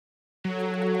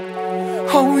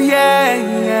Oh yeah,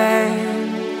 yeah.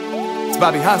 It's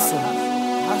Bobby Hustle.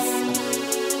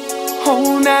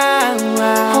 Oh now,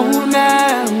 oh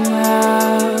now.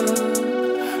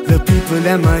 The people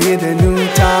them are hear the new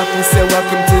talk and say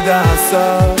welcome to the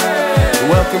hustle.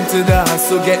 Welcome to the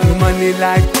hustle, getting money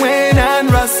like Wayne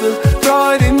and Russell.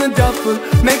 Throw it in the duffel,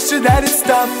 make sure that it's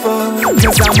stuffed.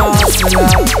 Cause I'm a hustler.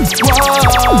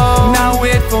 Whoa. Now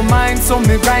wait for mine, so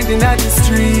me grinding at the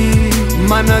street.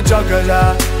 Man a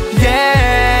juggler,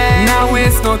 yeah. Now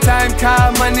waste no time,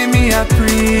 car money me a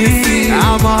pre.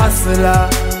 I'm a hustler.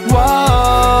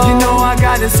 Whoa. You know I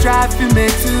gotta strive to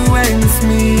make 2 ends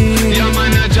meet. Yeah,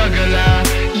 man a juggler,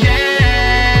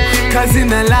 yeah. Cause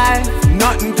in a life,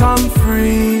 nothing come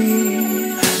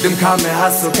free. Them call me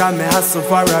hustle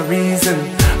for a reason.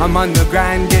 I'm on the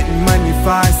grind getting money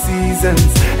for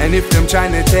seasons. And if them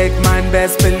tryna take mine,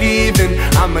 best believing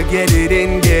I'ma get it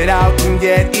in, get out and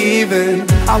get even.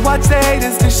 I watch the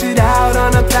haters dish shit out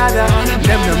on a platter.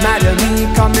 Them no matter me,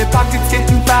 cause my pockets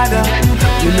getting fatter.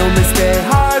 You know me stay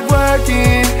hard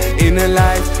working in a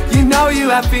life. You know you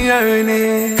have to earn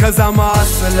it. Cause I'm a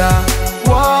hustler.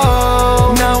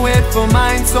 Whoa, now wait for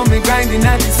mine, so me grinding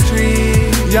at the street.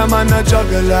 Yeah, man a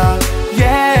juggler,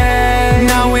 yeah.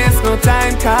 Now waste no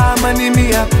time, car money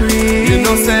me a pre. You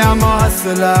know say I'm a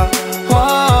hustler.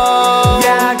 Whoa,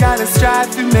 yeah, I gotta strive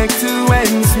to make 2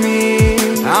 ends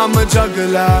meet. I'm a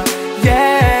juggler,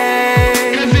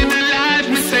 yeah. Cause in the life,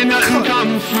 me say nothing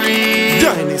come free.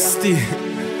 Dynasty,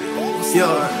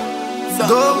 yo,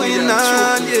 going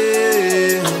on,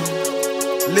 yeah.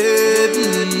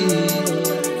 Laden.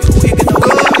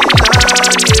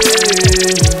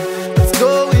 It's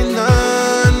going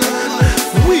on.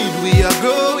 Weed we are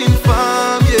growing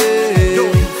farm, yeah.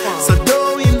 So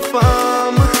doing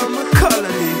farm,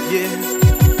 colony, yeah.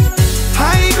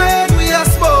 High grade we are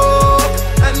smoke,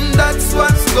 and that's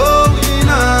what's going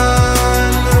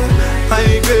on.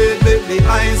 High grade make me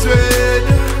eyes red.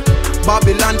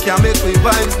 Babylon can't make me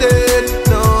vibes dead,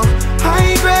 no.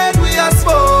 High grade we are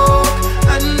smoke,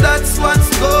 and that's what's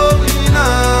going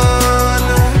on.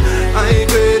 High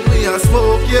grade we are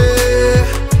smoke, yeah.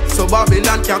 So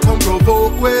Babylon can't come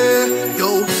provoke we.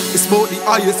 Yo, it's about the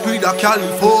highest grade of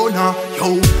California.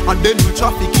 Yo, and then we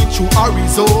traffic it through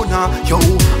Arizona. Yo,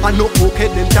 I know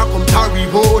okay them can't come carry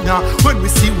Rona. When we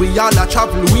see we all a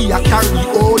travel, we a carry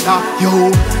order. Yo,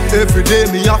 every day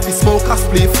me have to smoke a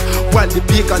spliff, while the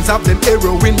pagans have them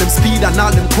heroin, them speed and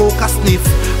all them coca sniff.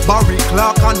 Barry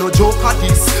Clark and no joke at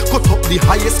this. Cut up the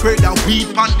highest grade of weed,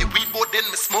 pan the weed, but then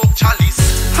me smoke chalice.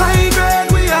 High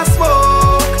grade we a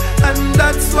smoke, and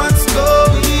that's what's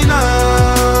going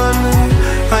on.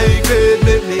 High grade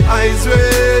make me eyes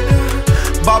red.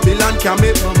 Babylon can't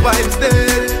make my vibes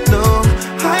dead, no.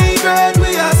 High grade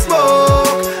we a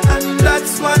smoke, and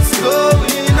that's what's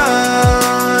going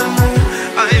on.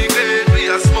 High grade we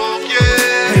a smoke,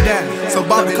 yeah. Hey Dan, so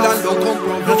Babylon don't come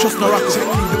from. don't trust no rocket.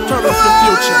 Turn off the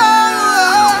future.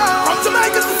 From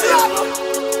Jamaica to Seattle.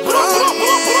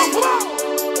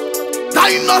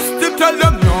 Dynasty tell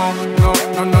them no.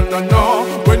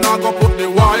 We not go put the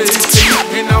white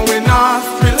in a we not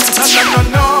spill.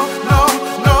 No.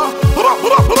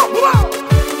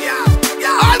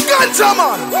 And ganja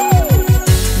man.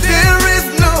 There is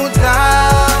no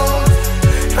doubt.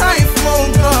 I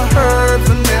smoke the herbs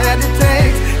and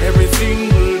meditate every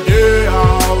single day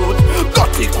out. Got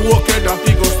the cokehead and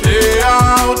he go stay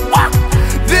out.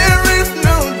 There is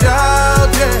no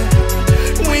doubt, yeah.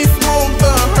 We smoke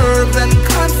the herbs and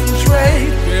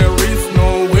concentrate. There is no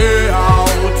way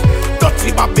out.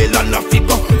 Dirty Babylon a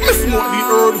figure. Me smoke the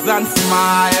herbs and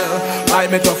smile. I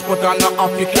me just put on a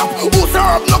happy cap. Who's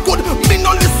herb no good? Me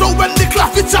no listen when the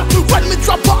coffee chop. When me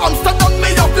drop a Amsterdam,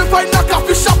 me have to find a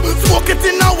coffee shop. Smoke it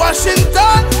in a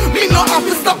Washington. Me no have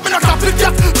to stop, me no coffee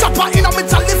cat. Chopper in a me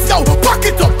chalice, yo, pack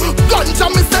it up. Ganja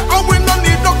me say, and we no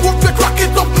need no cook to crack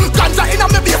it up. Ganja in a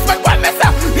me basement, when me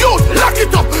say, you lock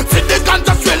it up. See the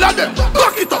ganja trail of them.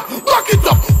 Back it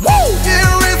up, woo!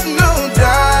 There is no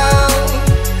doubt.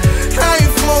 I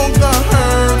smoke the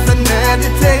herbs and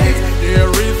meditate.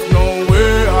 There is no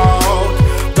way out.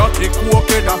 Got the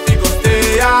cokehead and he go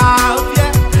stay out,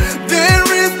 yeah. There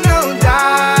is no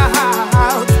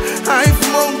doubt. I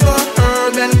smoke the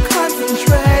herb and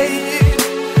concentrate.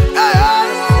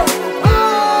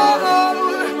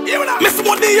 Me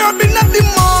smoke the herb in the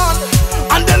demand,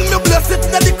 and then me bless it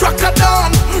in the crack of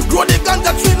dawn. Grow the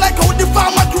ganja tree like how the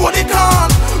farmer grow the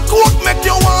corn. Coke make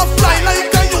you want fly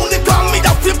like a unicorn. Me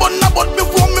that fi burn about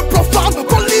before me perform.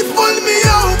 Police pull me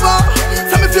over.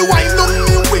 Tell me if you wind down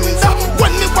me window.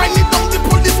 When me wind it down, the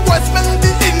police boys smell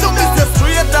the window. Me say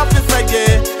straight up this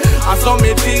reggae, and so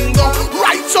me think go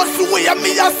righteous way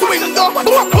me a swing go.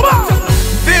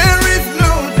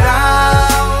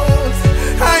 doubt.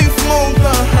 I smoke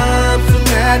the herbs to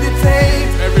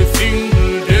meditate every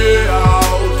single day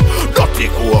out. Dirty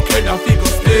cocaine and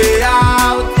figure stay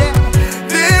out. Yeah.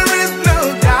 There is no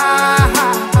doubt.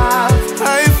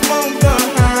 I smoke the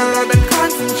herb and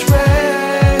concentrate.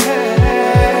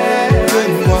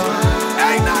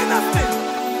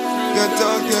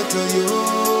 Get to you.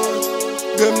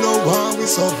 Them know how we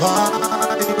survive.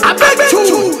 I beg you.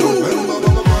 Remember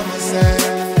what my mama said.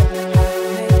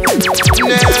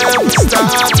 Never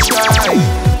stop trying.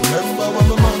 Remember what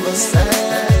my mama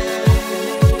said.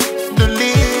 The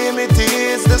limit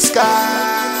is the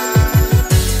sky.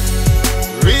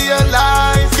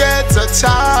 Realize, get a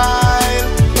child.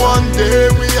 One day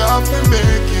we have to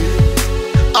make it.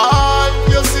 All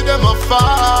you see them a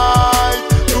fight.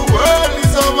 The world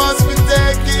is ours we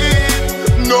take it.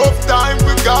 Enough time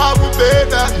we got we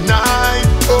bed at night.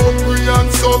 Hungry and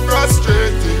so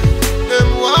frustrated. Them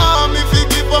want me to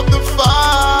give up the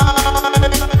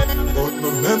fight. But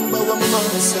remember what my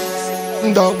mama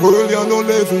said. That world you no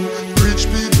level. Rich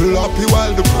people happy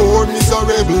while the poor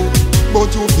miserable. But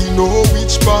you be know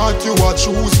which part you a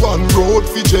choose. One road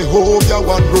for Jehovah,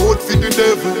 one road for the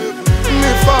devil.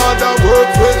 Me father work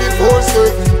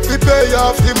 24/7. We pay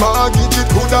off the mortgage, it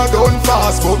coulda done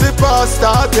fast. But the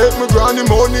pastor take me granny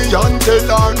money and tell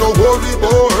her no worry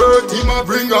about hurt. Him a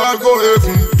bring her go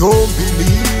heaven. Don't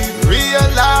believe,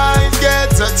 realize,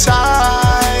 get a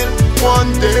child.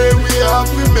 One day we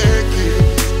have to make it.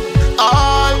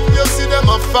 All you see them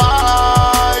a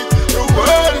fight. The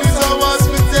world is ours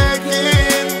we take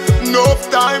it. Enough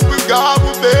time we got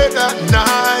we bed at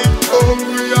night.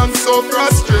 Hungry and so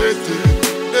frustrated.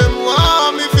 Them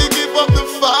want me to give up the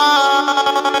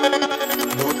fight.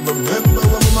 But remember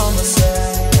what my mama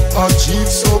said. Achieve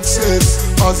success.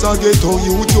 As a ghetto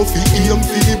youth you fi aim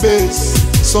for the best.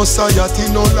 Society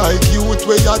no like youth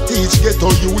where you teach ghetto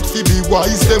youth fi be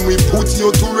wise. Then we put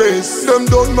you to rest. Them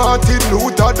done Martin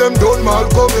Luther, them done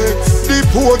Malcolm X. The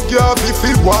poor girl be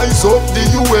fi wise up the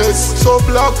US. So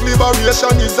black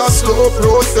liberation is a slow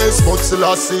process. But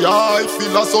Selassie I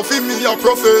philosophy me a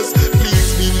profess.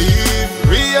 Please believe,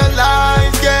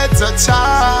 realize, get a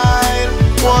child.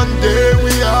 One day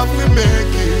we have to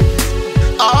make it.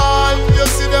 All you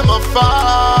see them a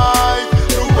fight.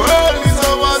 The world is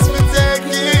ours we take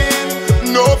it.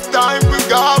 Enough time we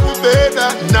got we bed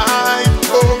at night.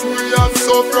 Hungry and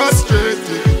so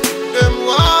frustrated. Them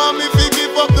want me to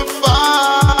give up the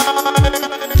fight.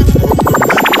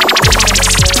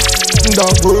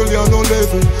 That world you no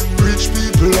level. Rich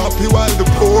people happy while the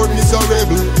poor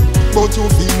miserable. But you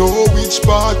fi know which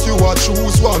part you a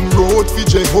choose. One road for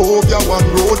Jehovah, one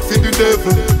road for the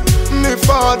devil. Me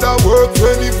father work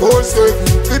 24/7.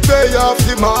 We pay off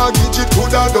the mortgage, it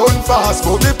coulda done fast.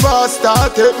 But the pastor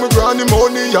take me granny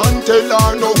money and tell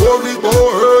her no worry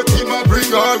about hurt. Him a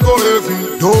bring her go heaven.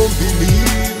 Don't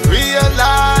believe,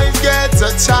 realize, get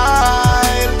a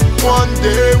child. One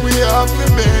day we have to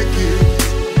make it.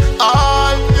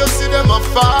 All you see them a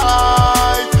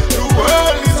fight. The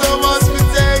world is ours we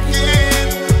take it.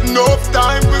 Enough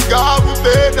time we got we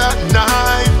bed at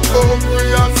night.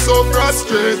 Hungry and so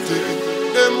frustrated.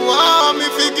 Them want me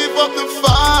to give up the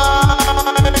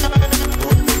fight.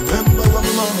 But remember what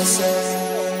my mama said.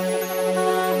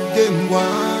 Them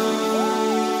want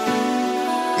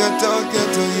get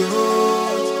to you.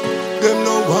 Them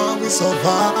know how we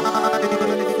survive.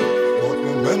 But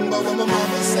remember what my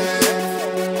mama said.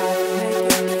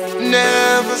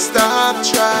 Never stop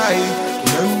trying.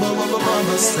 Remember what my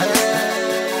mama said.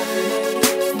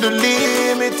 The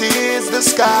limit is the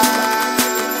sky.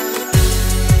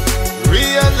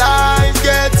 Realize,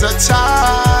 get a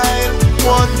child.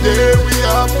 One day we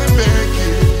have to make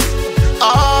it.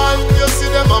 All you see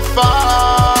them a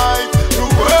fight. The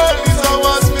world is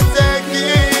ours we take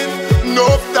it.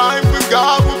 Enough time we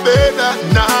got we bed at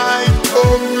night.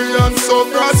 Hungry and so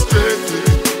frustrated.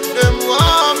 Them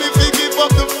want me to give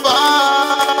up the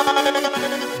fight.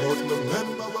 But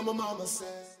remember what my mama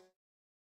said.